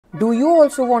Do you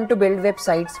also want to build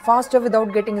websites faster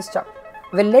without getting stuck?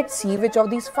 Well, let's see which of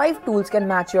these 5 tools can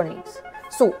match your needs.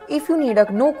 So, if you need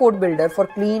a no-code builder for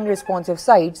clean, responsive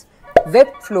sites,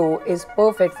 Webflow is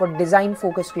perfect for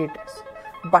design-focused creators.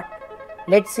 But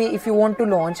let's say if you want to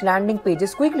launch landing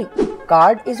pages quickly,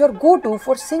 Card is your go-to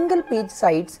for single-page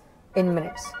sites in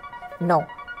minutes. Now,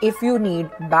 if you need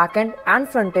backend and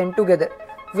frontend together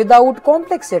without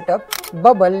complex setup,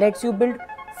 Bubble lets you build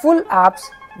full apps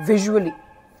visually.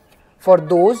 For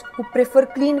those who prefer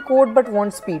clean code but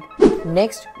want speed,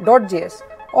 Next.js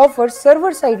offers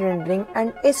server-side rendering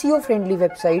and SEO-friendly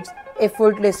websites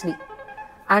effortlessly.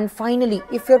 And finally,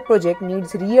 if your project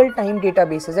needs real-time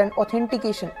databases and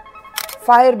authentication,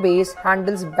 Firebase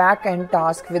handles back-end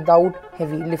tasks without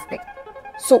heavy lifting.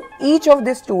 So each of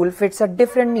these tools fits a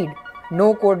different need: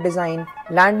 no-code design,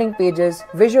 landing pages,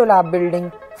 visual app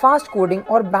building, fast coding,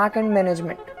 or back-end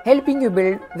management, helping you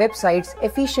build websites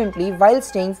efficiently while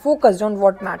staying focused on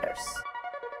what matters.